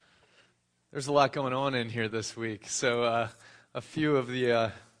There's a lot going on in here this week, so a few of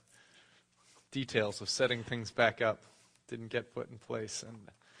the details of setting things back up didn't get put in place, and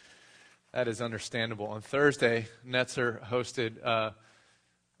that is understandable. On Thursday, Netzer hosted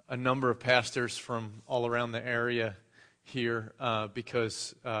a number of pastors from all around the area here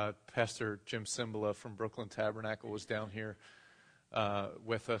because Pastor Jim Cymbala from Brooklyn Tabernacle was down here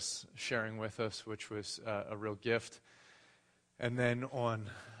with us, sharing with us, which was a real gift. And then on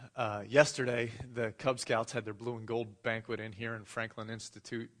yesterday, the Cub Scouts had their blue and gold banquet in here, and Franklin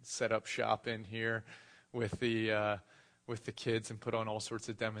Institute set up shop in here with the kids and put on all sorts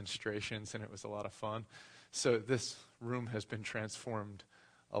of demonstrations, and it was a lot of fun. So this room has been transformed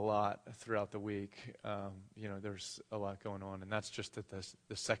a lot throughout the week. There's a lot going on, and that's just at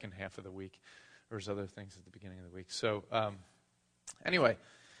the second half of the week. There's other things at the beginning of the week. So anyway,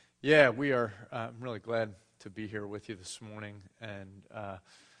 we are. I'm really glad to be here with you this morning, and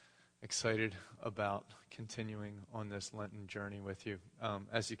excited about continuing on this Lenten journey with you.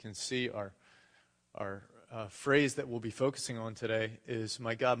 As you can see, our phrase that we'll be focusing on today is,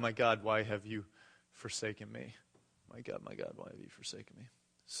 my God, why have you forsaken me? My God, why have you forsaken me?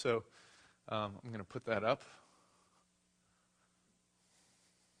 So I'm going to put that up.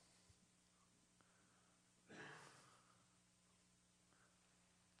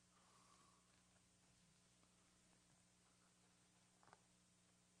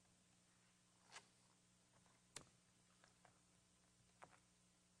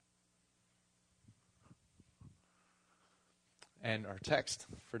 And our text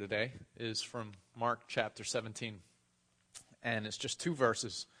for today is from Mark chapter 17. And it's just 2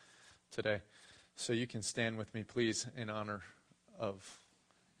 verses today. So you can stand with me, please, in honor of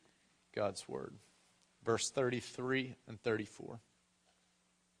God's word. Verse 33 and 34.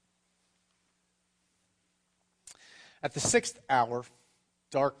 At the 6th hour,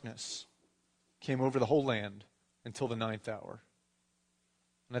 darkness came over the whole land until the 9th hour.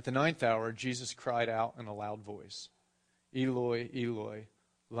 And at the 9th hour, Jesus cried out in a loud voice, Eloi, Eloi,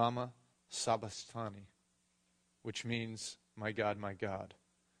 lama sabachthani, which means, my God,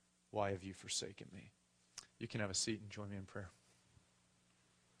 why have you forsaken me? You can have a seat and join me in prayer.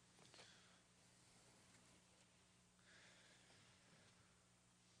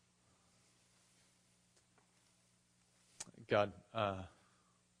 God,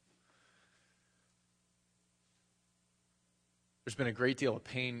 there's been a great deal of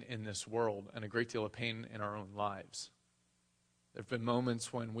pain in this world and a great deal of pain in our own lives. There have been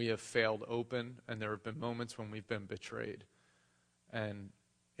moments when we have failed open, and there have been moments when we've been betrayed. And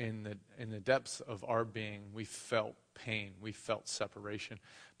in the depths of our being, we felt pain, we felt separation.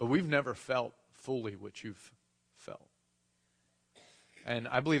 But we've never felt fully what you've felt. And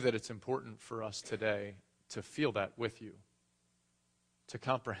I believe that it's important for us today to feel that with you, to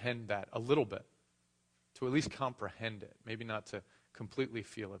comprehend that a little bit, to at least comprehend it. Maybe not to completely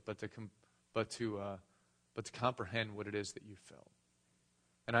feel it, but to comprehend what it is that you felt.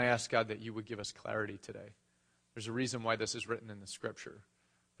 And I ask God that you would give us clarity today. There's a reason why this is written in the Scripture.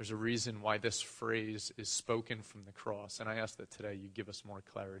 There's a reason why this phrase is spoken from the cross. And I ask that today you give us more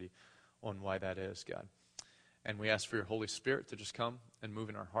clarity on why that is, God. And we ask for your Holy Spirit to just come and move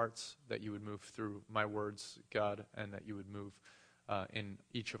in our hearts, that you would move through my words, God, and that you would move in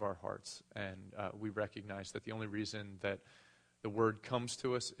each of our hearts. And we recognize that the only reason that the word comes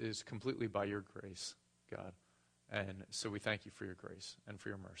to us is completely by your grace, God. And so we thank you for your grace and for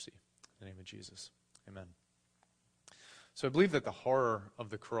your mercy. In the name of Jesus, amen. So I believe that the horror of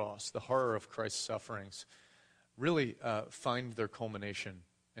the cross, the horror of Christ's sufferings, really find their culmination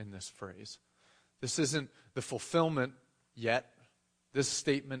in this phrase. This isn't the fulfillment yet. This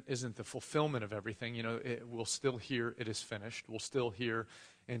statement isn't the fulfillment of everything. We'll still hear, it is finished. We'll still hear,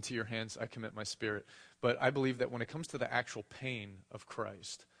 into your hands I commit my spirit. But I believe that when it comes to the actual pain of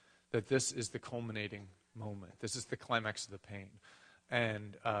Christ, that this is the culminating moment. This is the climax of the pain.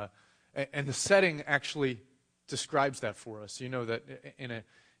 And the setting actually describes that for us. You know that in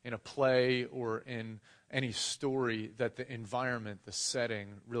a play or in any story, that the environment, the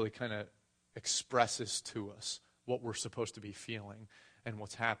setting, really kind of expresses to us what we're supposed to be feeling and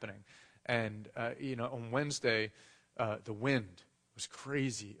what's happening. And, on Wednesday, the wind was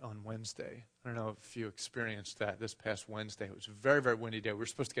crazy on Wednesday. I don't know if you experienced that this past Wednesday. It was a very, very windy day. We were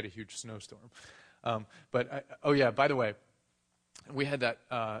supposed to get a huge snowstorm. By the way, we had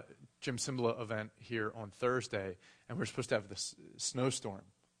that Jim Cymbala event here on Thursday, and we were supposed to have this snowstorm,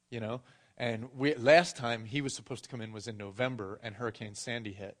 And last time he was supposed to come in was in November, and Hurricane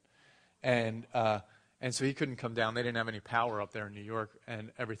Sandy hit. And so he couldn't come down. They didn't have any power up there in New York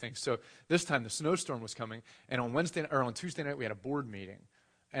and everything. So this time the snowstorm was coming, and on Tuesday night we had a board meeting.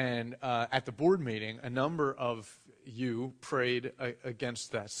 And at the board meeting, a number of you prayed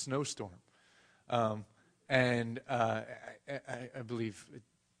against that snowstorm. And I believe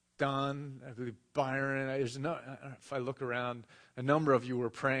Don, I believe Byron, if I look around, a number of you were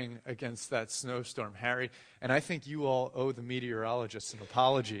praying against that snowstorm. Harry, and I think you all owe the meteorologists an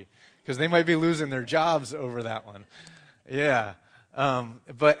apology, because they might be losing their jobs over that one. Yeah.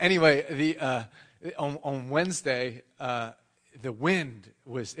 But anyway, on Wednesday, the wind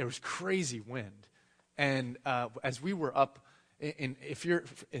there was crazy wind. And as we were up, if you're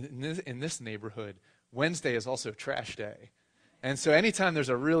in this neighborhood, Wednesday is also trash day. And so anytime there's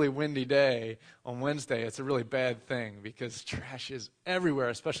a really windy day on Wednesday, it's a really bad thing, because trash is everywhere,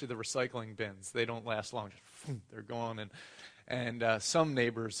 especially the recycling bins. They don't last long. Just, they're gone. And some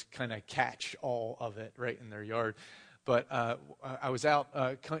neighbors kind of catch all of it right in their yard. But I was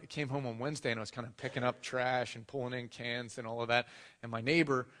out, came home on Wednesday, and I was kind of picking up trash and pulling in cans and all of that. And my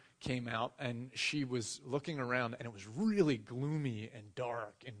neighbor came out, and she was looking around, and it was really gloomy and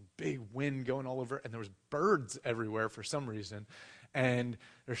dark and big wind going all over, and there was birds everywhere for some reason, and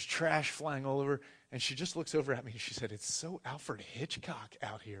there's trash flying all over, and she just looks over at me, and she said, "It's so Alfred Hitchcock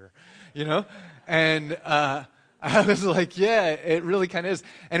out here," you know? And I was like, yeah, it really kind of is.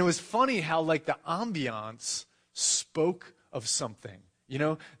 And it was funny how, like, the ambiance spoke of something, you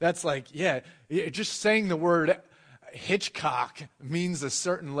know? That's like, yeah, just saying the word Hitchcock means a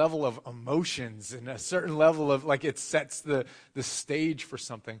certain level of emotions and a certain level of, like, it sets the stage for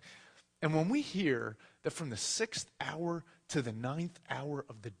something. And when we hear that from the 6th hour to the 9th hour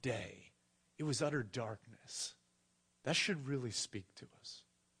of the day, it was utter darkness, that should really speak to us.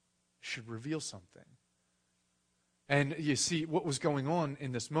 It should reveal something. And you see, what was going on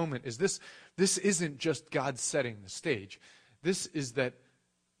in this moment is this isn't just God setting the stage. This is that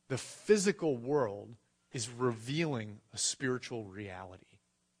the physical world is revealing a spiritual reality.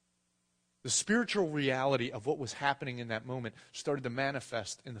 The spiritual reality of what was happening in that moment started to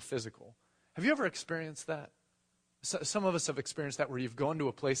manifest in the physical. Have you ever experienced that? Some of us have experienced that, where you've gone to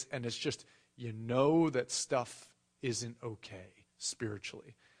a place and it's just, you know that stuff isn't okay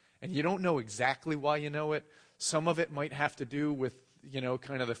spiritually. And you don't know exactly why you know it. Some of it might have to do with,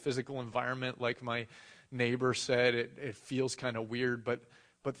 kind of the physical environment. Like my neighbor said, it feels kind of weird, but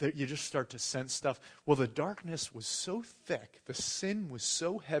you just start to sense stuff. Well, the darkness was so thick, the sin was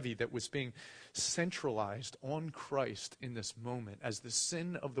so heavy that was being centralized on Christ in this moment, as the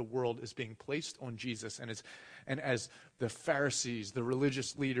sin of the world is being placed on Jesus, and as the Pharisees, the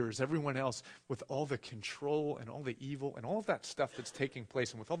religious leaders, everyone else, with all the control and all the evil and all of that stuff that's taking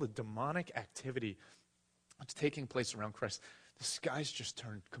place, and with all the demonic activity that's taking place around Christ, the skies just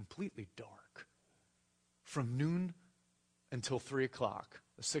turned completely dark. From noon until 3 o'clock,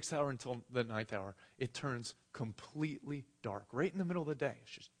 the 6th hour until the 9th hour, it turns completely dark. Right in the middle of the day,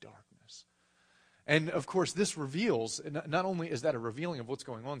 it's just darkness. And of course, this reveals, not only is that a revealing of what's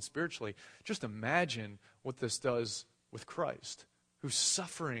going on spiritually, just imagine what this does with Christ, who's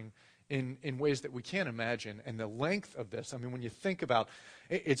suffering in ways that we can't imagine. And the length of this, I mean, when you think about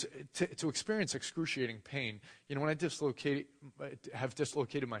it's to experience excruciating pain. When I have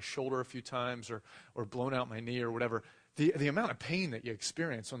dislocated my shoulder a few times, or blown out my knee or whatever, the amount of pain that you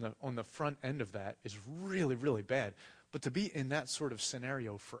experience on the front end of that is really, really bad. But to be in that sort of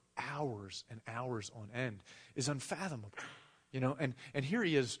scenario for hours and hours on end is unfathomable. And here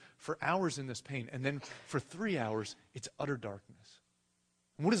he is for hours in this pain, and then for 3 hours, it's utter darkness.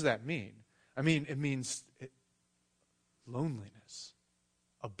 And what does that mean? I mean, it means loneliness,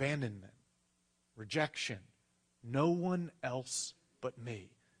 abandonment, rejection. No one else but me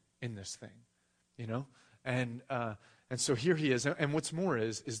in this thing, And so here he is. And what's more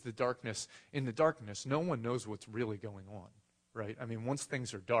is the darkness. In the darkness, no one knows what's really going on, right? I mean, once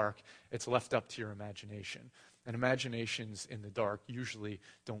things are dark, it's left up to your imagination. And imaginations in the dark usually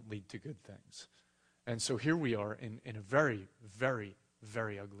don't lead to good things. And so here we are in a very, very,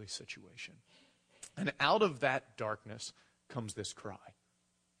 very ugly situation. And out of that darkness comes this cry.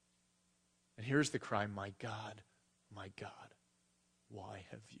 And here's the cry, my God, why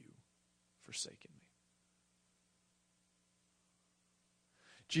have you forsaken me?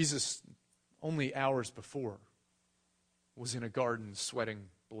 Jesus, only hours before, was in a garden sweating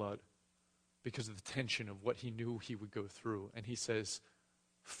blood because of the tension of what he knew he would go through. And he says,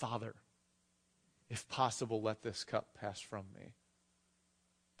 Father, if possible, let this cup pass from me.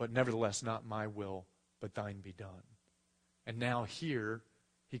 But nevertheless, not my will, but thine be done. And now here,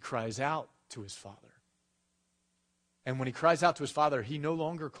 he cries out to his Father. And when he cries out to his Father, he no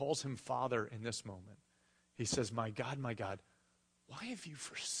longer calls him Father in this moment. He says, my God, why have you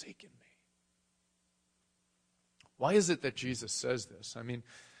forsaken me? Why is it that Jesus says this? I mean,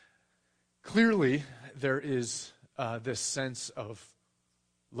 clearly there is this sense of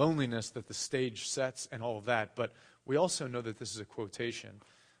loneliness that the stage sets and all of that, but we also know that this is a quotation.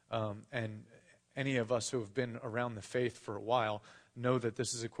 And any of us who have been around the faith for a while know that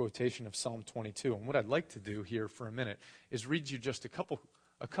this is a quotation of Psalm 22. And what I'd like to do here for a minute is read you just a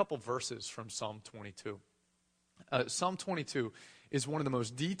couple verses from Psalm 22. Psalm 22 is one of the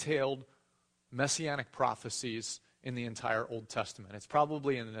most detailed messianic prophecies in the entire Old Testament. It's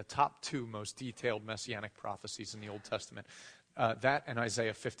probably in the top 2 most detailed messianic prophecies in the Old Testament. That and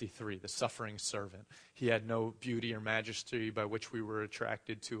Isaiah 53, the suffering servant. He had no beauty or majesty by which we were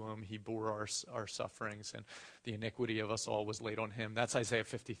attracted to him. He bore our sufferings, and the iniquity of us all was laid on him. That's Isaiah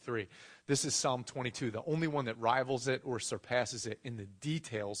 53. This is Psalm 22, the only one that rivals it or surpasses it in the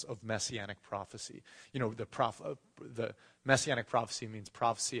details of messianic prophecy. You know, the messianic prophecy means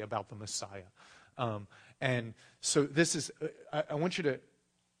prophecy about the Messiah. And so this is, I want you to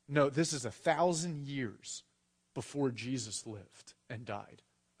know, this is 1,000 years before Jesus lived and died.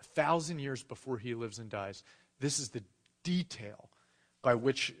 1,000 years before he lives and dies. This is the detail by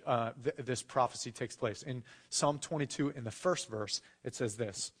which this prophecy takes place. In Psalm 22, in the first verse, it says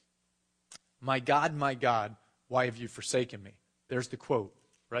this: my God, why have you forsaken me? There's the quote,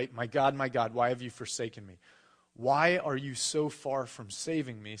 right? My God, why have you forsaken me? Why are you so far from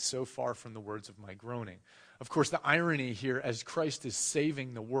saving me, so far from the words of my groaning? Of course, the irony here, as Christ is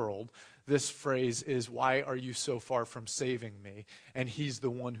saving the world, this phrase is, why are you so far from saving me? And he's the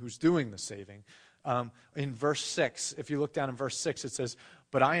one who's doing the saving. In verse 6, if you look down in verse 6, it says,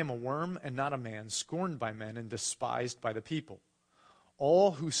 but I am a worm and not a man, scorned by men and despised by the people.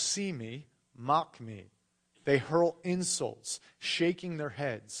 All who see me mock me. They hurl insults, shaking their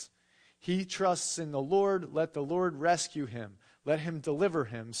heads. He trusts in the Lord. Let the Lord rescue him. Let him deliver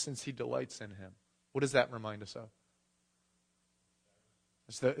him, since he delights in him. What does that remind us of?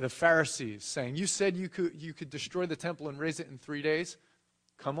 It's the Pharisees saying, you said you could destroy the temple and raise it in 3 days?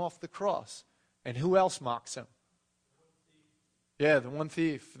 Come off the cross. And who else mocks him? Yeah, the one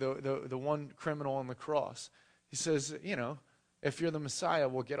thief, the one criminal on the cross. He says, you know, if you're the Messiah,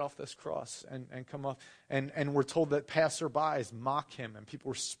 we'll get off this cross and come off. And we're told that passerbys mock him and people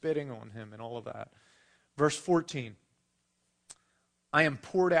were spitting on him and all of that. Verse 14. I am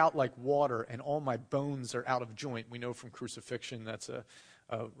poured out like water and all my bones are out of joint. We know from crucifixion that's a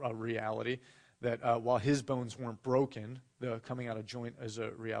reality. That while his bones weren't broken, the coming out of joint is a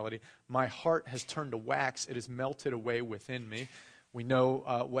reality. My heart has turned to wax. It has melted away within me. We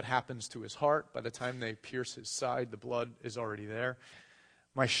know what happens to his heart. By the time they pierce his side, the blood is already there.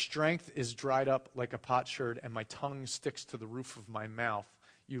 My strength is dried up like a potsherd, and my tongue sticks to the roof of my mouth.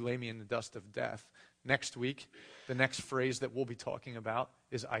 You lay me in the dust of death. Next week, the next phrase that we'll be talking about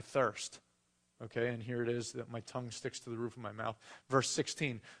is I thirst. Okay, and here it is, that my tongue sticks to the roof of my mouth. Verse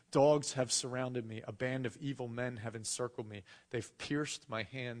 16, dogs have surrounded me. A band of evil men have encircled me. They've pierced my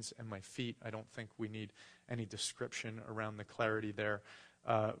hands and my feet. I don't think we need any description around the clarity there.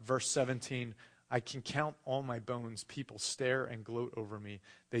 Verse 17, I can count all my bones. People stare and gloat over me.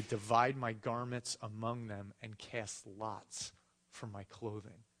 They divide my garments among them and cast lots for my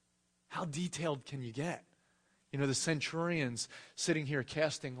clothing. How detailed can you get? You know, the centurion's sitting here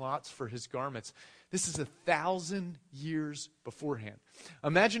casting lots for his garments. This is 1,000 years beforehand.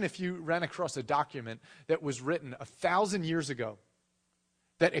 Imagine if you ran across a document that was written 1,000 years ago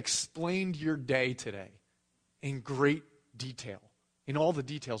that explained your day today in great detail, in all the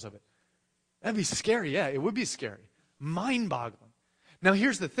details of it. That'd be scary. Yeah, it would be scary. Mind-boggling. Now,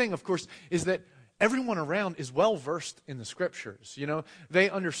 here's the thing, of course, is that everyone around is well versed in the scriptures. You know, they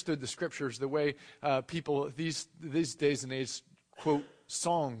understood the scriptures the way people these days and age quote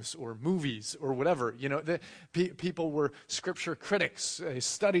songs or movies or whatever. You know, people were scripture critics. They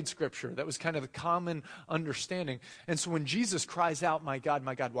studied scripture. That was kind of the common understanding. And so when Jesus cries out, my God,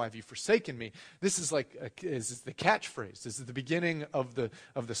 why have you forsaken me? This is like is the catchphrase. This is the beginning of the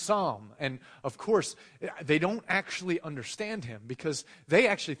psalm. And of course, they don't actually understand him because they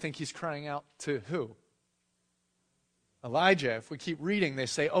actually think he's crying out to who? Elijah. If we keep reading, they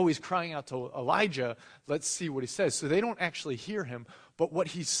say, oh, he's crying out to Elijah. Let's see what he says. So they don't actually hear him, but what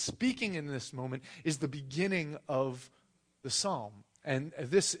he's speaking in this moment is the beginning of the psalm. And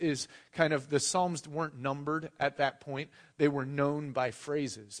this is kind of, the psalms weren't numbered at that point. They were known by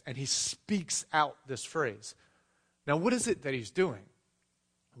phrases, and he speaks out this phrase. Now, what is it that he's doing?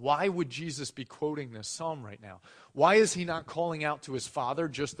 Why would Jesus be quoting this psalm right now? Why is he not calling out to his Father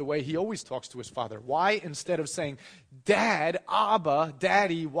just the way he always talks to his Father? Why, instead of saying, Dad, Abba,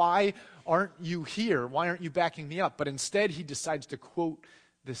 Daddy, why aren't you here? Why aren't you backing me up? But instead he decides to quote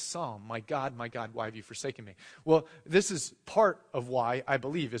this psalm? My God, why have you forsaken me? Well, this is part of why I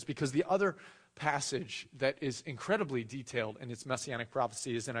believe is because the other passage that is incredibly detailed in its messianic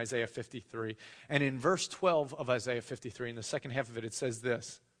prophecy is in Isaiah 53. And in verse 12 of Isaiah 53, in the second half of it, it says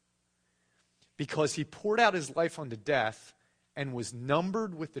this: because he poured out his life unto death and was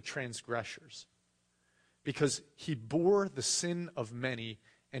numbered with the transgressors, because he bore the sin of many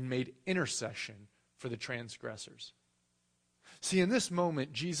and made intercession for the transgressors. See, in this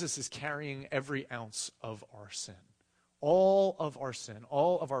moment, Jesus is carrying every ounce of our sin. All of our sin,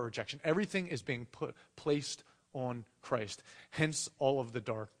 all of our rejection, everything is being placed on Christ. Hence all of the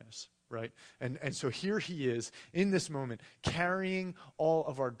darkness, right? And so here he is in this moment carrying all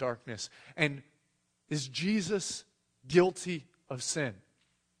of our darkness. And is Jesus guilty of sin?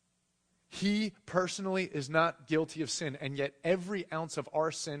 He personally is not guilty of sin, and yet every ounce of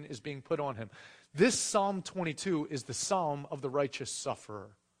our sin is being put on him. This Psalm 22 is the psalm of the righteous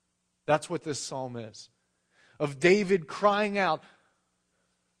sufferer. That's what this psalm is. Of David crying out,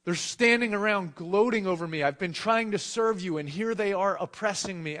 they're standing around gloating over me. I've been trying to serve you, and here they are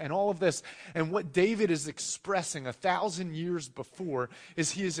oppressing me, and all of this. And what David is expressing 1,000 years before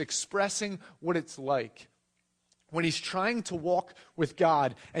is he is expressing what it's like when he's trying to walk with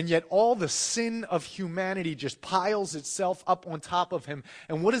God, and yet all the sin of humanity just piles itself up on top of him.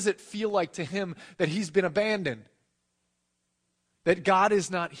 And what does it feel like to him that he's been abandoned? That God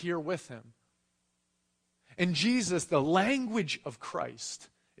is not here with him. And Jesus, the language of Christ,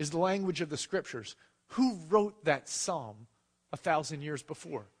 is the language of the Scriptures. Who wrote that psalm 1,000 years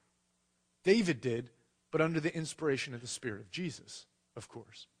before? David did, but under the inspiration of the Spirit of Jesus, of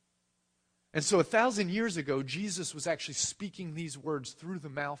course. And so 1,000 years ago, Jesus was actually speaking these words through the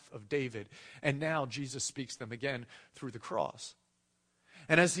mouth of David. And now Jesus speaks them again through the cross.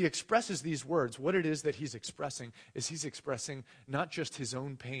 And as he expresses these words, what it is that he's expressing is he's expressing not just his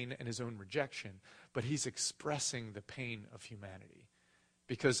own pain and his own rejection, but he's expressing the pain of humanity.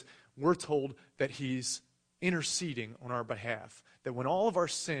 Because we're told that he's interceding on our behalf. That when all of our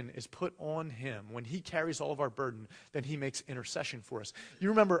sin is put on him, when he carries all of our burden, then he makes intercession for us. You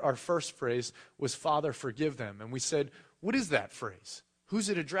remember our first phrase was, Father, forgive them. And we said, what is that phrase? Who's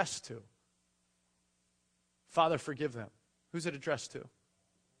it addressed to? Father, forgive them. Who's it addressed to?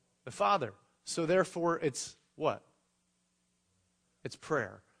 The Father. So therefore, it's what? It's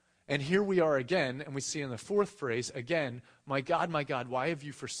prayer. And here we are again, and we see in the fourth phrase, again, my God, why have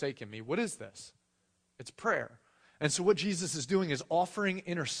you forsaken me? What is this? It's prayer. And so what Jesus is doing is offering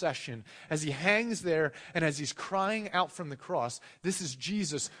intercession. As he hangs there and as he's crying out from the cross, this is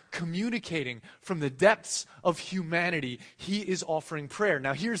Jesus communicating from the depths of humanity. He is offering prayer.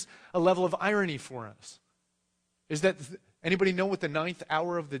 Now here's a level of irony for us. Is that, anybody know what the 9th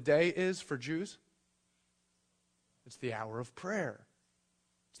hour of the day is for Jews? It's the hour of prayer.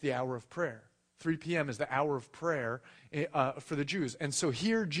 It's the hour of prayer. 3 p.m. is the hour of prayer for the Jews. And so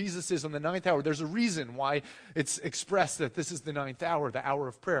here Jesus is on the 9th hour. There's a reason why it's expressed that this is the 9th hour, the hour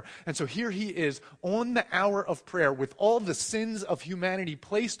of prayer. And so here he is on the hour of prayer with all the sins of humanity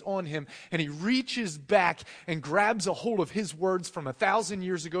placed on him. And he reaches back and grabs a hold of his words from 1,000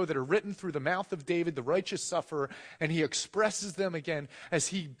 years ago that are written through the mouth of David, the righteous sufferer. And he expresses them again as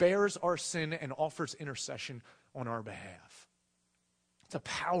he bears our sin and offers intercession on our behalf. It's a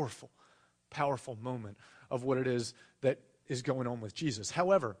powerful moment of what it is that is going on with Jesus.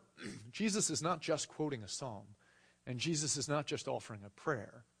 However, Jesus is not just quoting a psalm, and Jesus is not just offering a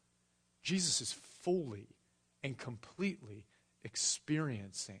prayer. Jesus is fully and completely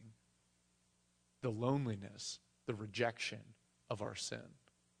experiencing the loneliness, the rejection of our sin.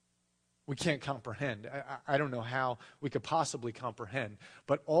 We can't comprehend. I don't know how we could possibly comprehend,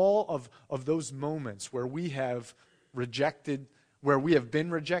 but all of those moments where we have rejected, where we have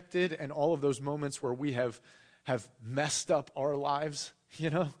been rejected, and all of those moments where we have messed up our lives,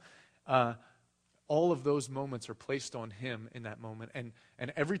 all of those moments are placed on him in that moment. And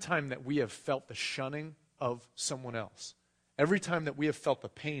every time that we have felt the shunning of someone else, every time that we have felt the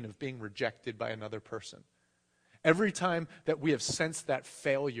pain of being rejected by another person, every time that we have sensed that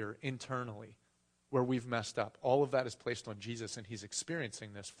failure internally where we've messed up, all of that is placed on Jesus, and he's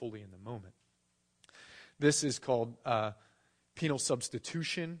experiencing this fully in the moment. This is called penal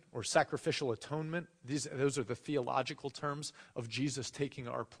substitution or sacrificial atonement. Those are the theological terms of Jesus taking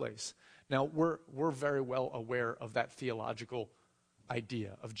our place. Now, we're very well aware of that theological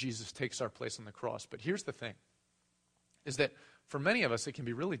idea of Jesus takes our place on the cross. But here's the thing, is that for many of us, it can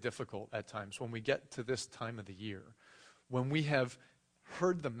be really difficult at times when we get to this time of the year, when we have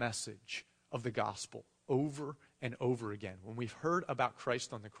heard the message of the gospel over and over again, when we've heard about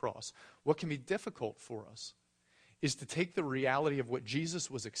Christ on the cross. What can be difficult for us is to take the reality of what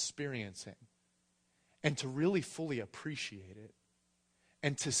Jesus was experiencing and to really fully appreciate it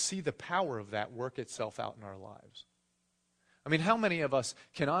and to see the power of that work itself out in our lives. I mean, how many of us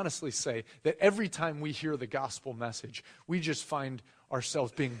can honestly say that every time we hear the gospel message, we just find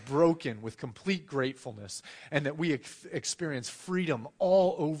ourselves being broken with complete gratefulness, and that we experience freedom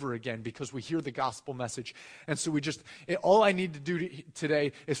all over again because we hear the gospel message? And so all I need to do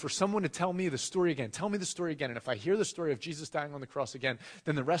today is for someone to tell me the story again. Tell me the story again. And if I hear the story of Jesus dying on the cross again,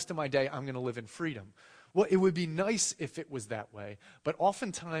 then the rest of my day I'm going to live in freedom. Well, it would be nice if it was that way. But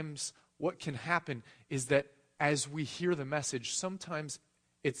oftentimes what can happen is that as we hear the message, sometimes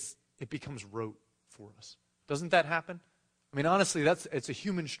it becomes rote for us. Doesn't that happen? I mean, honestly, it's a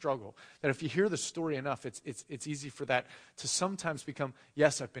human struggle. That if you hear the story enough, it's easy for that to sometimes become,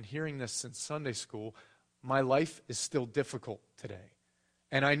 yes, I've been hearing this since Sunday school. My life is still difficult today.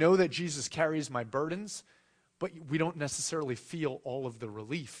 And I know that Jesus carries my burdens, but we don't necessarily feel all of the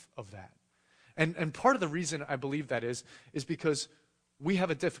relief of that. And part of the reason I believe that is because we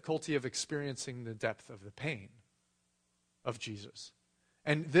have a difficulty of experiencing the depth of the pain of Jesus.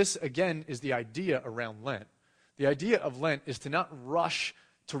 And this, again, is the idea around Lent. The idea of Lent is to not rush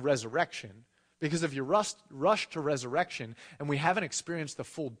to resurrection, because if you rush to resurrection and we haven't experienced the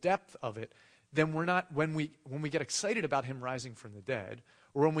full depth of it, then we're not, when we get excited about him rising from the dead,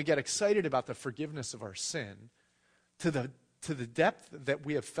 or when we get excited about the forgiveness of our sin, to the depth that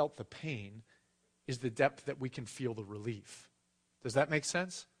we have felt the pain is the depth that we can feel the relief. Does that make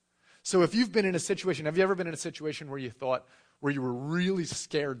sense? So if you've been in a situation, have you ever been in a situation where you were really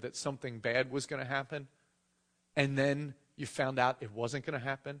scared that something bad was going to happen, and then you found out it wasn't going to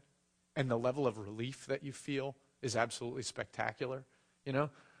happen, and the level of relief that you feel is absolutely spectacular, you know?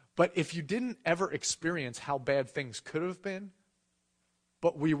 But if you didn't ever experience how bad things could have been,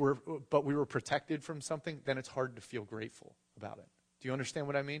 but we were protected from something, then it's hard to feel grateful about it. Do you understand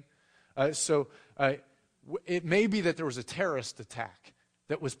what I mean? It may be that there was a terrorist attack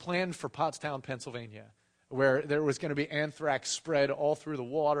that was planned for Pottstown, Pennsylvania, where there was going to be anthrax spread all through the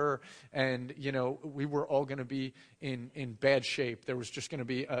water, and, you know, we were all going to be in bad shape. There was just going to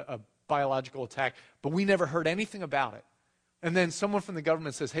be a biological attack, but we never heard anything about it. And then someone from the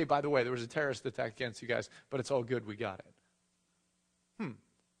government says, hey, by the way, there was a terrorist attack against you guys, but it's all good, we got it.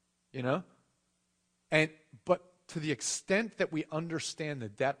 You know? But to the extent that we understand the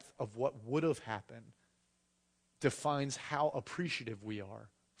depth of what would have happened defines how appreciative we are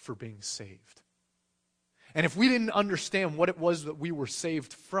for being saved. And if we didn't understand what it was that we were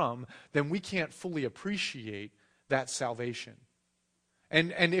saved from, then we can't fully appreciate that salvation.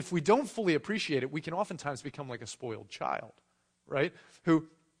 And if we don't fully appreciate it, we can oftentimes become like a spoiled child, right? Who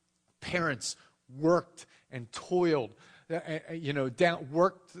parents worked and toiled,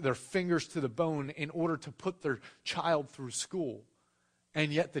 worked their fingers to the bone in order to put their child through school.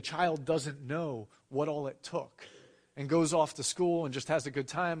 And yet the child doesn't know what all it took, and goes off to school and just has a good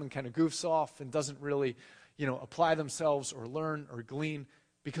time and kind of goofs off and doesn't really, apply themselves or learn or glean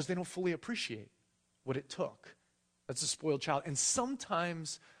because they don't fully appreciate what it took. That's a spoiled child. And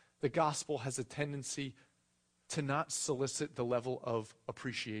sometimes the gospel has a tendency to not solicit the level of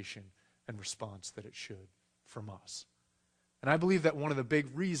appreciation and response that it should from us. And I believe that one of the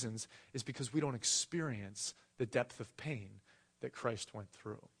big reasons is because we don't experience the depth of pain that Christ went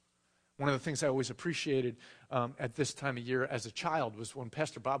through. One of the things I always appreciated at this time of year as a child was when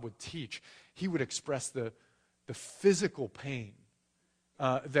Pastor Bob would teach, he would express the physical pain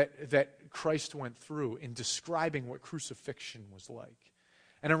that Christ went through in describing what crucifixion was like.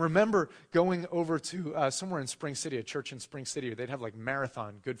 And I remember going over to somewhere in Spring City, a church in Spring City, they'd have like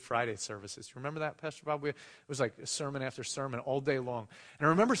marathon Good Friday services. You remember that, Pastor Bob? It was like sermon after sermon all day long. And I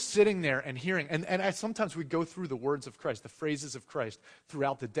remember sitting there and hearing, and sometimes we'd go through the words of Christ, the phrases of Christ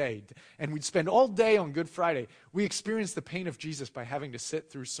throughout the day. And we'd spend all day on Good Friday. We experienced the pain of Jesus by having to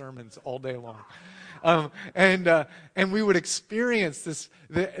sit through sermons all day long. And we would experience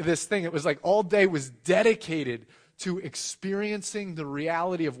this thing. It was like all day was dedicated to experiencing the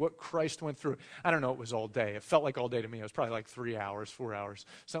reality of what Christ went through. I don't know, it was all day. It felt like all day to me. It was probably like 3 hours, 4 hours,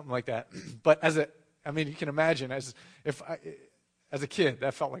 something like that. But you can imagine, as a kid,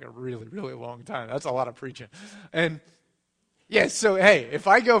 that felt like a really, really long time. That's a lot of preaching. And yeah, so hey, if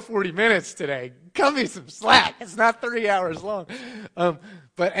I go 40 minutes today, cut me some slack. It's not 3 hours long.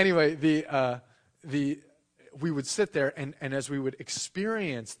 But anyway, we would sit there, and as we would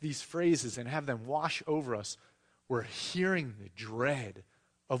experience these phrases and have them wash over us, we're hearing the dread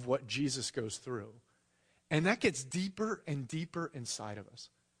of what Jesus goes through. And that gets deeper and deeper inside of us.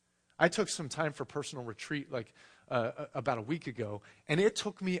 I took some time for personal retreat about a week ago, and it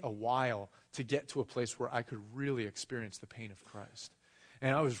took me a while to get to a place where I could really experience the pain of Christ.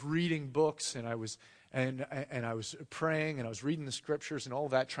 And I was reading books, and I was praying, and I was reading the scriptures and all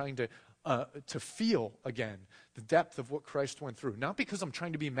that, trying to feel again the depth of what Christ went through. Not because I'm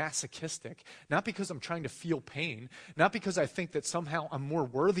trying to be masochistic, not because I'm trying to feel pain, not because I think that somehow I'm more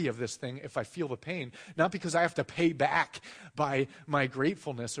worthy of this thing if I feel the pain, not because I have to pay back by my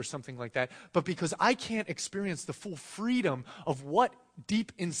gratefulness or something like that, but because I can't experience the full freedom of what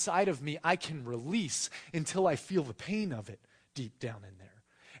deep inside of me I can release until I feel the pain of it deep down in there.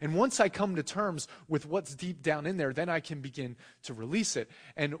 And once I come to terms with what's deep down in there, then I can begin to release it.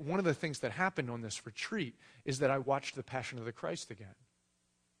 And one of the things that happened on this retreat is that I watched The Passion of the Christ again.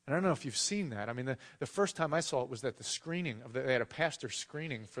 And I don't know if you've seen that. I mean, the first time I saw it was at the screening they had a pastor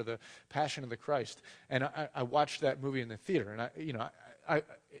screening for The Passion of the Christ. And I watched that movie in the theater, and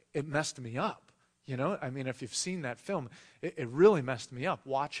it messed me up. I mean, if you've seen that film, it really messed me up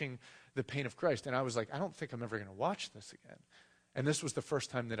watching the pain of Christ. And I was like, I don't think I'm ever going to watch this again. And this was the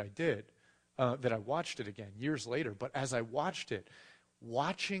first time that I did, that I watched it again, years later. But as I watched it,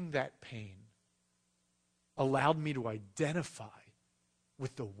 watching that pain allowed me to identify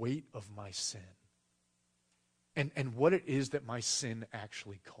with the weight of my sin and what it is that my sin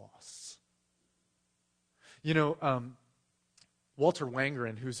actually costs. Walter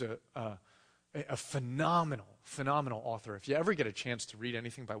Wangerin, who's a phenomenal author. If you ever get a chance to read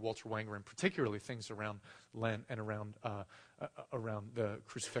anything by Walter Wangerin, particularly things around Lent and around the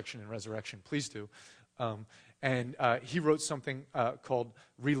crucifixion and resurrection, please do. And he wrote something called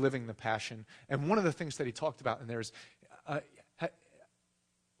Reliving the Passion. And one of the things that he talked about in there is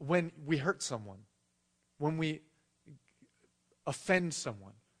when we hurt someone, when we offend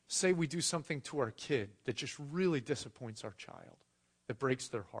someone, say we do something to our kid that just really disappoints our child, that breaks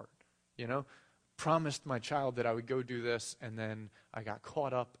their heart, promised my child that I would go do this, and then I got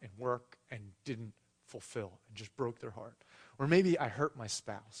caught up in work and didn't fulfill and just broke their heart. Or maybe I hurt my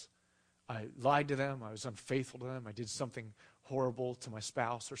spouse. I lied to them. I was unfaithful to them. I did something horrible to my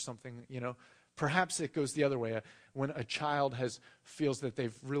spouse or something, Perhaps it goes the other way. When a child feels that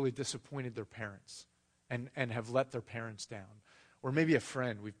they've really disappointed their parents and have let their parents down. Or maybe a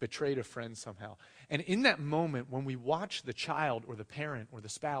friend. We've betrayed a friend somehow. And in that moment, when we watch the child or the parent or the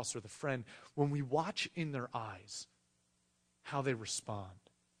spouse or the friend, when we watch in their eyes how they respond,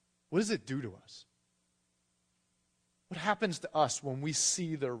 what does it do to us? What happens to us when we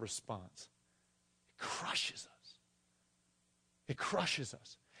see their response? It crushes us. It crushes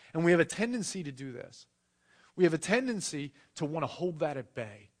us. And we have a tendency to do this. We have a tendency to want to hold that at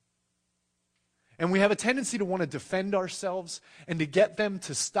bay. And we have a tendency to want to defend ourselves and to get them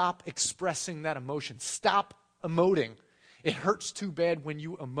to stop expressing that emotion. Stop emoting. It hurts too bad when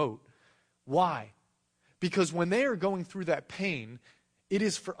you emote. Why? Because when they are going through that pain, it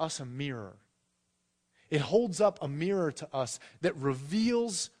is for us a mirror. It holds up a mirror to us that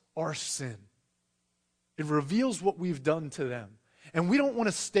reveals our sin. It reveals what we've done to them. And we don't want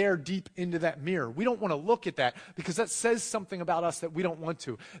to stare deep into that mirror. We don't want to look at that because that says something about us that we don't want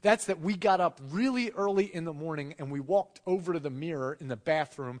to. That's that we got up really early in the morning and we walked over to the mirror in the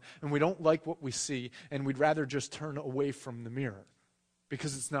bathroom and we don't like what we see and we'd rather just turn away from the mirror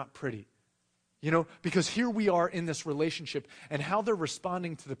because it's not pretty. Because here we are in this relationship and how they're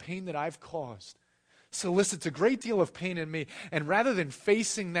responding to the pain that I've caused solicits a great deal of pain in me. And rather than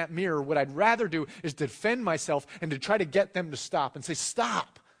facing that mirror, what I'd rather do is defend myself and to try to get them to stop and say,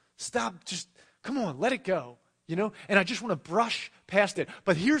 stop, just come on, let it go, And I just want to brush past it.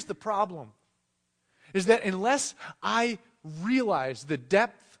 But here's the problem, is that unless I realize the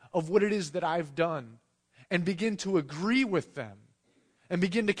depth of what it is that I've done and begin to agree with them and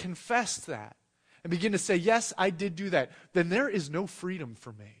begin to confess that and begin to say, yes, I did do that, then there is no freedom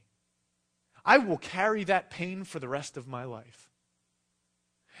for me. I will carry that pain for the rest of my life.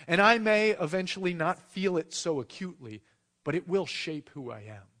 And I may eventually not feel it so acutely, but it will shape who I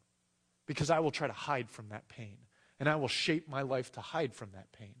am. Because I will try to hide from that pain. And I will shape my life to hide from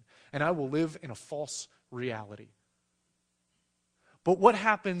that pain. And I will live in a false reality. But what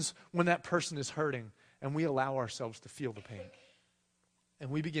happens when that person is hurting and we allow ourselves to feel the pain? And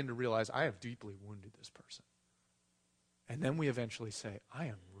we begin to realize, I have deeply wounded this person. And then we eventually say, I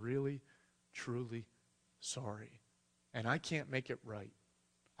am really truly sorry. And I can't make it right.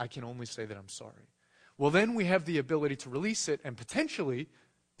 I can only say that I'm sorry. Well, then we have the ability to release it, and potentially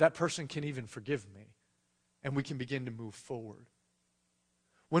that person can even forgive me. And we can begin to move forward.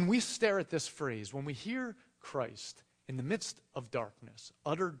 When we stare at this phrase, when we hear Christ in the midst of darkness,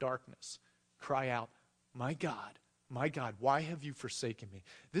 utter darkness, cry out, my God, my God, why have you forsaken me?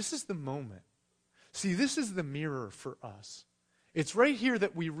 This is the moment. See, this is the mirror for us. It's right here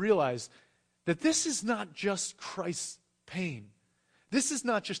that we realize that this is not just Christ's pain. This is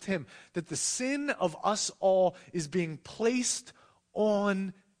not just him. That the sin of us all is being placed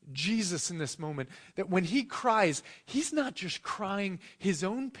on Jesus in this moment. That when he cries, he's not just crying his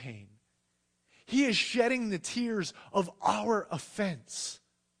own pain. He is shedding the tears of our offense.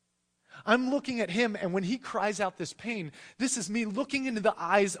 I'm looking at him, and when he cries out this pain, this is me looking into the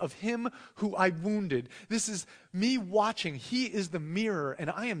eyes of him who I wounded. This is me watching. He is the mirror,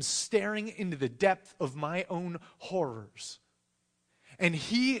 and I am staring into the depth of my own horrors. And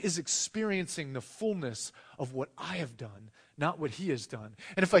he is experiencing the fullness of what I have done, not what he has done.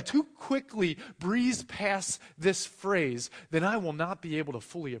 And if I too quickly breeze past this phrase, then I will not be able to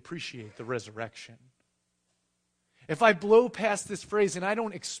fully appreciate the resurrection. If I blow past this phrase and I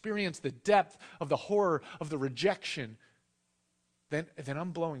don't experience the depth of the horror of the rejection, then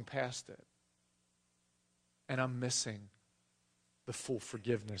I'm blowing past it. And I'm missing the full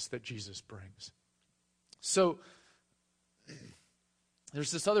forgiveness that Jesus brings. So,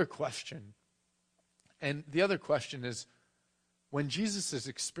 there's this other question. And the other question is, when Jesus is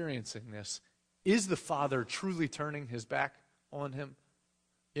experiencing this, is the Father truly turning his back on him?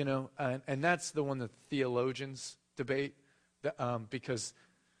 You know, and that's the one that theologians debate, because,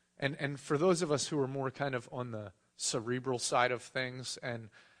 and for those of us who are more kind of on the cerebral side of things and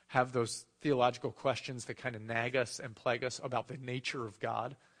have those theological questions that kind of nag us and plague us about the nature of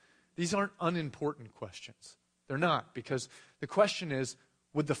God, these aren't unimportant questions. They're not, because the question is,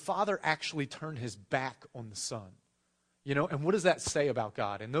 would the Father actually turn his back on the Son? You know, and what does that say about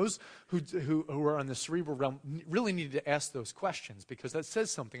God? And those who are on the cerebral realm really need to ask those questions, because that says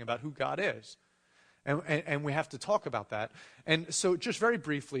something about who God is. And we have to talk about that. And so just very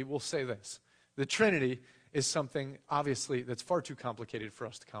briefly, we'll say this. The Trinity is something, obviously, that's far too complicated for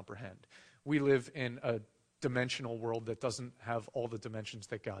us to comprehend. We live in a dimensional world that doesn't have all the dimensions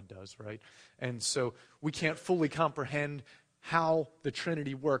that God does, right? And so we can't fully comprehend how the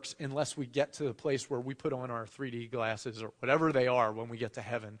Trinity works unless we get to the place where we put on our 3D glasses or whatever they are when we get to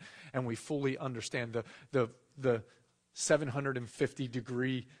heaven, and we fully understand the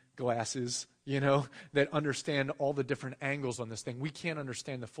 750-degree glasses, you know, that understand all the different angles on this thing. We can't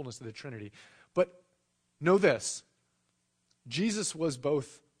understand the fullness of the Trinity. But know this, Jesus was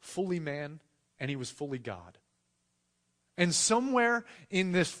both fully man and he was fully God. And somewhere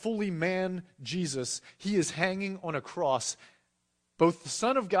in this fully man Jesus, he is hanging on a cross, both the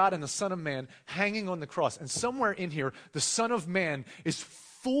Son of God and the Son of Man hanging on the cross. And somewhere in here, the Son of Man is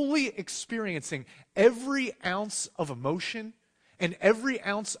fully experiencing every ounce of emotion and every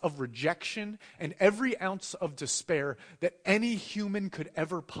ounce of rejection and every ounce of despair that any human could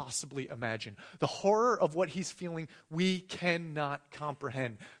ever possibly imagine. The horror of what he's feeling, we cannot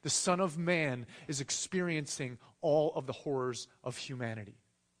comprehend. The Son of Man is experiencing all of the horrors of humanity.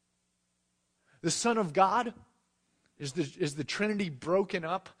 The Son of God, is the Trinity broken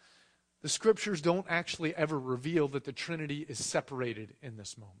up? The Scriptures don't actually ever reveal that the Trinity is separated in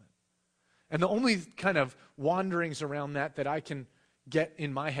this moment. And the only kind of wanderings around that I can get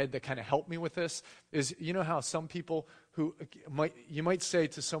in my head that kind of help me with this is, you know how some people you might say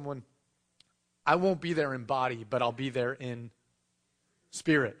to someone, I won't be there in body, but I'll be there in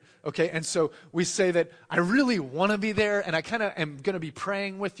spirit. Okay, and so we say that I really want to be there, and I kind of am going to be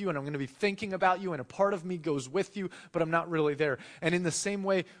praying with you, and I'm going to be thinking about you, and a part of me goes with you, but I'm not really there. And in the same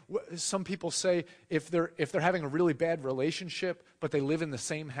way, some people say if they're having a really bad relationship, but they live in the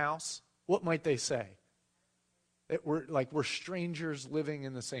same house, what might they say? That we're strangers living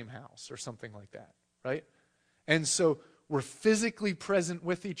in the same house, or something like that, right? And so we're physically present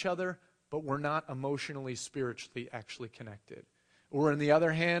with each other, but we're not emotionally, spiritually actually connected. Or on the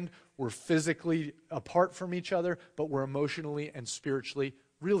other hand, we're physically apart from each other, but we're emotionally and spiritually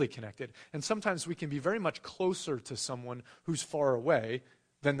really connected. And sometimes we can be very much closer to someone who's far away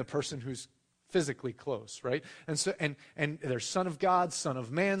than the person who's physically close, right? And so and there's Son of God, Son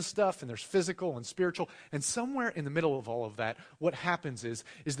of Man stuff, and there's physical and spiritual. And somewhere in the middle of all of that, what happens is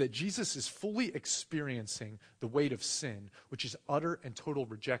that Jesus is fully experiencing the weight of sin, which is utter and total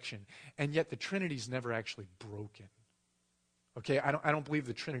rejection. And yet the Trinity's never actually broken. Okay, I don't believe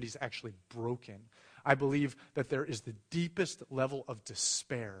the Trinity's actually broken. I believe that there is the deepest level of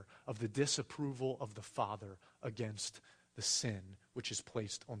despair, of the disapproval of the Father against the sin which is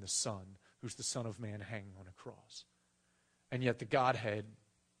placed on the Son, who's the Son of Man hanging on a cross. And yet the Godhead,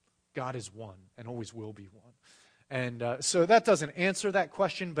 God is one and always will be one. And so that doesn't answer that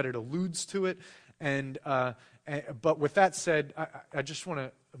question, but it alludes to it. But with that said, I just want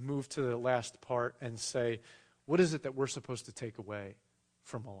to move to the last part and say, What is it that we're supposed to take away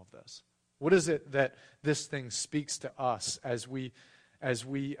from all of this? What is it that this thing speaks to us as we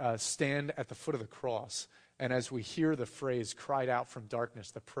stand at the foot of the cross and as we hear the phrase cried out from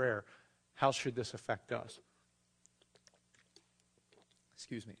darkness, the prayer? How should this affect us?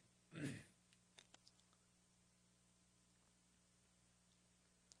 Excuse me.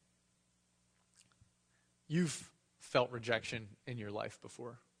 You've felt rejection in your life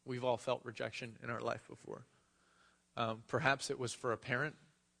before. We've all felt rejection in our life before. Perhaps it was for a parent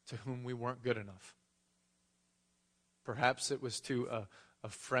to whom we weren't good enough. Perhaps it was to a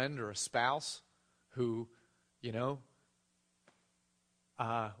friend or a spouse who, we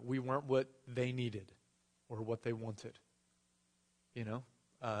weren't what they needed or what they wanted.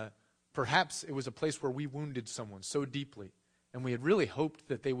 Perhaps it was a place where we wounded someone so deeply, and we had really hoped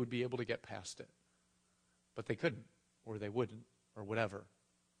that they would be able to get past it. But they couldn't, or they wouldn't, or whatever.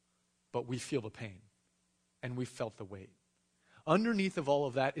 But we feel the pain, and we felt the weight. Underneath of all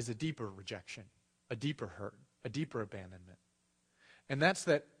of that is a deeper rejection, a deeper hurt, a deeper abandonment. And that's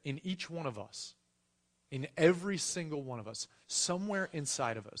that in each one of us, in every single one of us, somewhere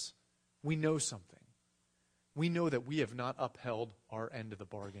inside of us, we know something. We know that we have not upheld our end of the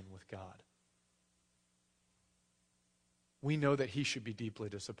bargain with God. We know that He should be deeply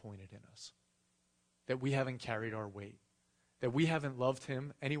disappointed in us. That we haven't carried our weight. That we haven't loved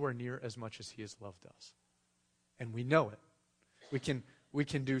Him anywhere near as much as He has loved us. And we know it. We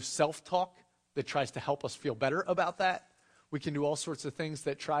can do self-talk that tries to help us feel better about that. We can do all sorts of things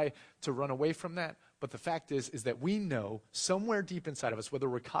that try to run away from that. But the fact is that we know somewhere deep inside of us, whether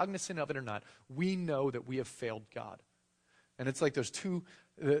we're cognizant of it or not, we know that we have failed God. And it's like those two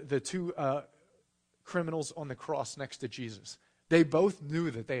criminals on the cross next to Jesus. They both knew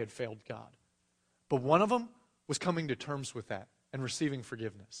that they had failed God. But one of them was coming to terms with that and receiving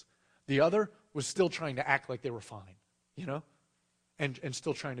forgiveness. The other was still trying to act like they were fine, and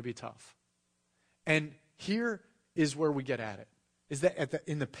still trying to be tough. And here is where we get at it, is that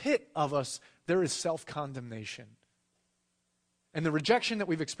in the pit of us, there is self-condemnation. And the rejection that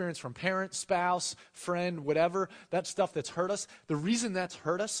we've experienced from parent, spouse, friend, whatever, that stuff that's hurt us, the reason that's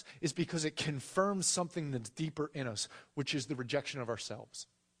hurt us is because it confirms something that's deeper in us, which is the rejection of ourselves,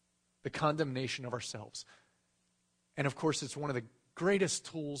 the condemnation of ourselves. And of course, it's one of the greatest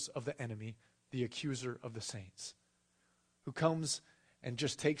tools of the enemy, the accuser of the saints, who comes and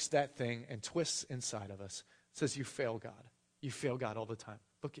just takes that thing and twists inside of us, says, you fail God. You fail God all the time.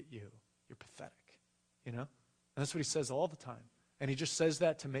 Look at you. You're pathetic. And that's what he says all the time. And he just says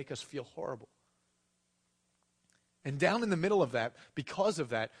that to make us feel horrible. And down in the middle of that, because of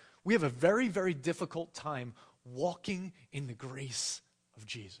that, we have a very, very difficult time walking in the grace of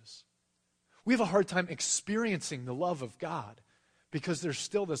Jesus. We have a hard time experiencing the love of God because there's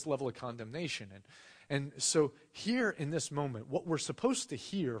still this level of condemnation. And so here in this moment, what we're supposed to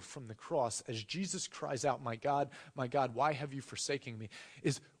hear from the cross as Jesus cries out, my God, why have you forsaken me?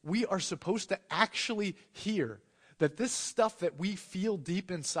 Is we are supposed to actually hear that this stuff that we feel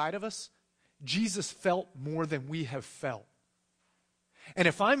deep inside of us, Jesus felt more than we have felt. And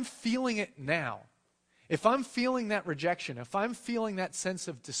if I'm feeling it now, if I'm feeling that rejection, if I'm feeling that sense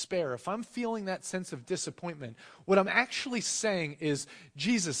of despair, if I'm feeling that sense of disappointment, what I'm actually saying is,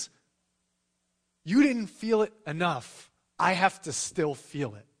 Jesus, you didn't feel it enough. I have to still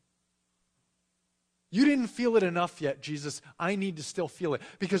feel it. You didn't feel it enough yet, Jesus. I need to still feel it.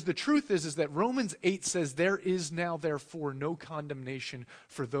 Because the truth is that Romans 8 says, there is now therefore no condemnation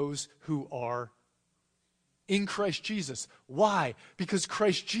for those who are in Christ Jesus. Why? Because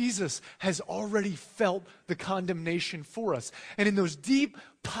Christ Jesus has already felt the condemnation for us. And in those deep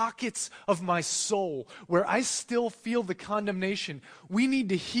pockets of my soul where I still feel the condemnation, we need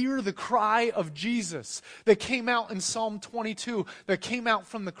to hear the cry of Jesus that came out in Psalm 22, that came out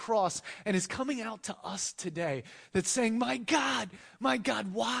from the cross and is coming out to us today, that's saying, my God,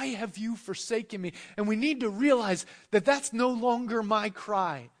 why have you forsaken me? And we need to realize that that's no longer my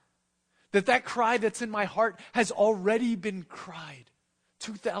cry. That cry that's in my heart has already been cried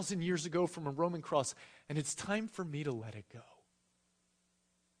 2,000 years ago from a Roman cross, and it's time for me to let it go.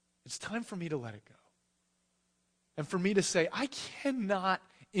 It's time for me to let it go. And for me to say, I cannot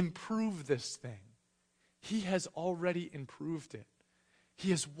improve this thing. He has already improved it. He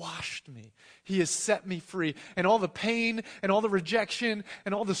has washed me. He has set me free. And all the pain and all the rejection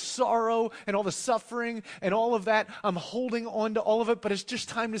and all the sorrow and all the suffering and all of that, I'm holding on to all of it, but it's just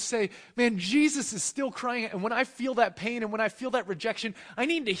time to say, man, Jesus is still crying. And when I feel that pain and when I feel that rejection, I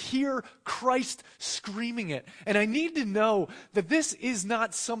need to hear Christ screaming it. And I need to know that this is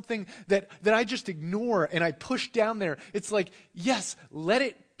not something that I just ignore and I push down there. It's like, yes, let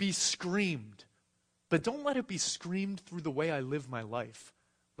it be screamed. But don't let it be screamed through the way I live my life.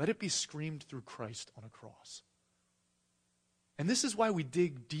 Let it be screamed through Christ on a cross. And this is why we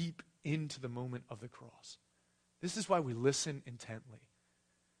dig deep into the moment of the cross. This is why we listen intently.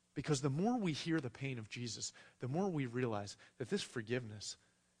 Because the more we hear the pain of Jesus, the more we realize that this forgiveness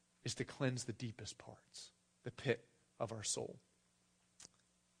is to cleanse the deepest parts, the pit of our soul.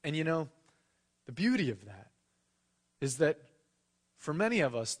 And you know, the beauty of that is that for many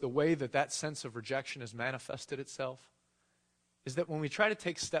of us, the way that that sense of rejection has manifested itself is that when we try to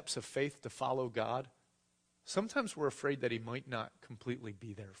take steps of faith to follow God, sometimes we're afraid that he might not completely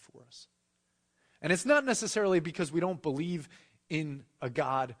be there for us. And it's not necessarily because we don't believe in a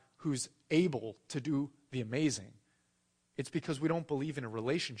God who's able to do the amazing. It's because we don't believe in a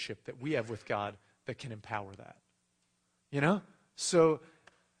relationship that we have with God that can empower that. You know? So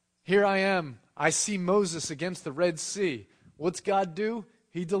here I am. I see Moses against the Red Sea. What's God do?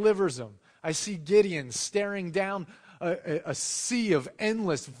 He delivers him. I see Gideon staring down a sea of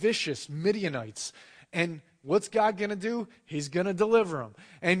endless, vicious Midianites. And what's God going to do? He's going to deliver him.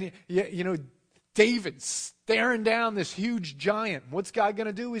 And, you know, David staring down this huge giant. What's God going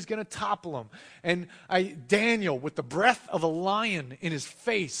to do? He's going to topple him. And Daniel with the breath of a lion in his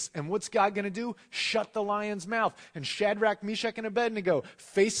face. And what's God going to do? Shut the lion's mouth. And Shadrach, Meshach, and Abednego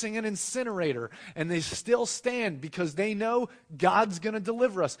facing an incinerator. And they still stand because they know God's going to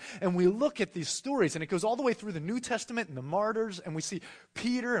deliver us. And we look at these stories, and it goes all the way through the New Testament and the martyrs, and we see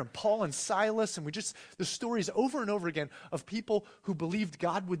Peter and Paul and Silas, and the stories over and over again of people who believed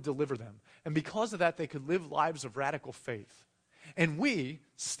God would deliver them. And because of that, they could live lives of radical faith. And we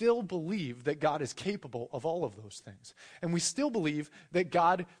still believe that God is capable of all of those things. And we still believe that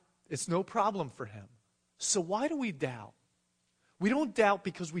God, it's no problem for him. So why do we doubt? We don't doubt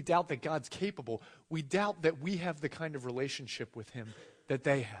because we doubt that God's capable. We doubt that we have the kind of relationship with him that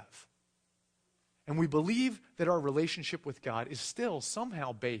they have. And we believe that our relationship with God is still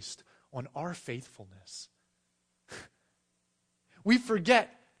somehow based on our faithfulness. We forget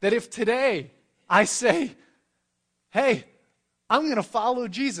that if today I say, hey, I'm going to follow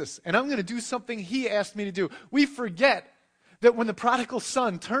Jesus and I'm going to do something he asked me to do, we forget that when the prodigal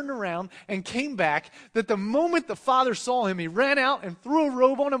son turned around and came back, that the moment the father saw him, he ran out and threw a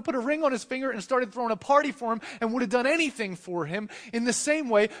robe on him, put a ring on his finger, and started throwing a party for him and would have done anything for him. In the same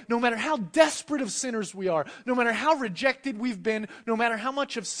way, no matter how desperate of sinners we are, no matter how rejected we've been, no matter how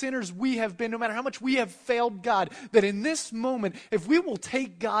much of sinners we have been, no matter how much we have failed God, that in this moment, if we will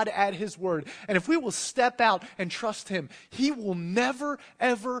take God at his word, and if we will step out and trust him, he will never,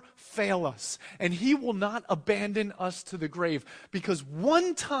 ever fail us. And he will not abandon us to the grave. Because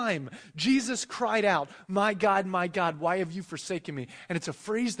one time Jesus cried out, my God, why have you forsaken me? And it's a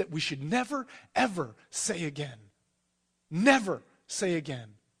phrase that we should never, ever say again. Never say again.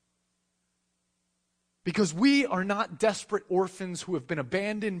 Because we are not desperate orphans who have been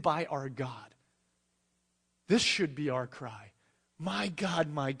abandoned by our God. This should be our cry. My God,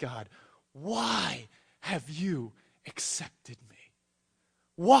 why have you accepted me?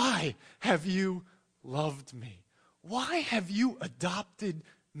 Why have you loved me? Why have you adopted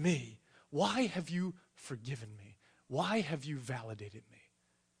me? Why have you forgiven me? Why have you validated me?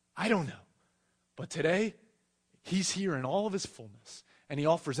 I don't know. But today, he's here in all of his fullness, and he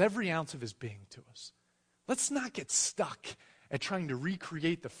offers every ounce of his being to us. Let's not get stuck at trying to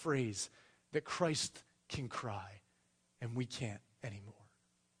recreate the phrase that Christ can cry and we can't anymore.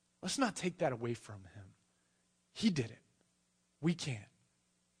 Let's not take that away from him. He did it. We can't.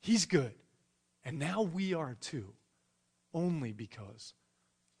 He's good. And now we are too. Only because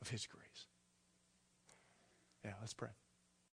of his grace. Yeah, let's pray.